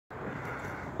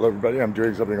Hello everybody, I'm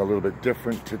doing something a little bit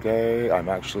different today. I'm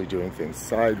actually doing things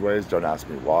sideways. Don't ask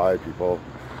me why. People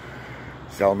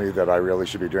tell me that I really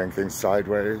should be doing things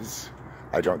sideways.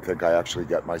 I don't think I actually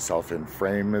get myself in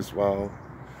frame as well.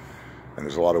 And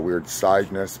there's a lot of weird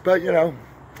sideness. But you know,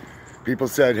 people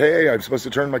said, hey, I'm supposed to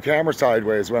turn my camera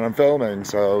sideways when I'm filming.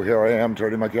 So here I am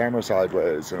turning my camera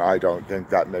sideways. And I don't think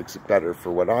that makes it better for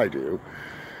what I do.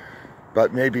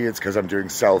 But maybe it's because I'm doing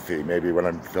selfie. Maybe when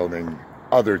I'm filming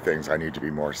other things I need to be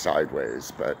more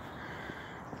sideways, but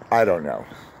I don't know.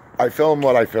 I film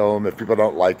what I film. If people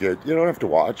don't like it, you don't have to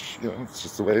watch. You know, it's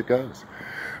just the way it goes.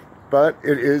 But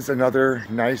it is another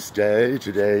nice day.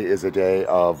 Today is a day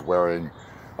of wearing,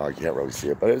 you can't really see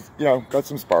it, but it's, you know, got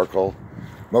some sparkle,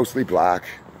 mostly black.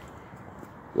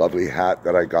 Lovely hat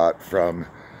that I got from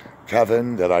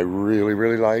Kevin that I really,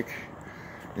 really like.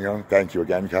 You know, thank you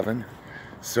again, Kevin.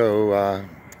 So,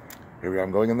 here we are,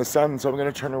 I'm going in the sun, so I'm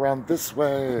going to turn around this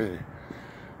way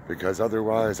because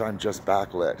otherwise I'm just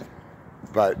backlit.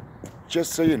 But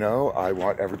just so you know, I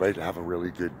want everybody to have a really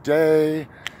good day,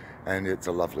 and it's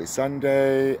a lovely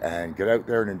Sunday, and get out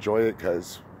there and enjoy it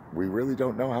because we really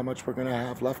don't know how much we're going to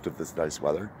have left of this nice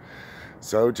weather.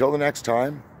 So till the next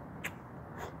time,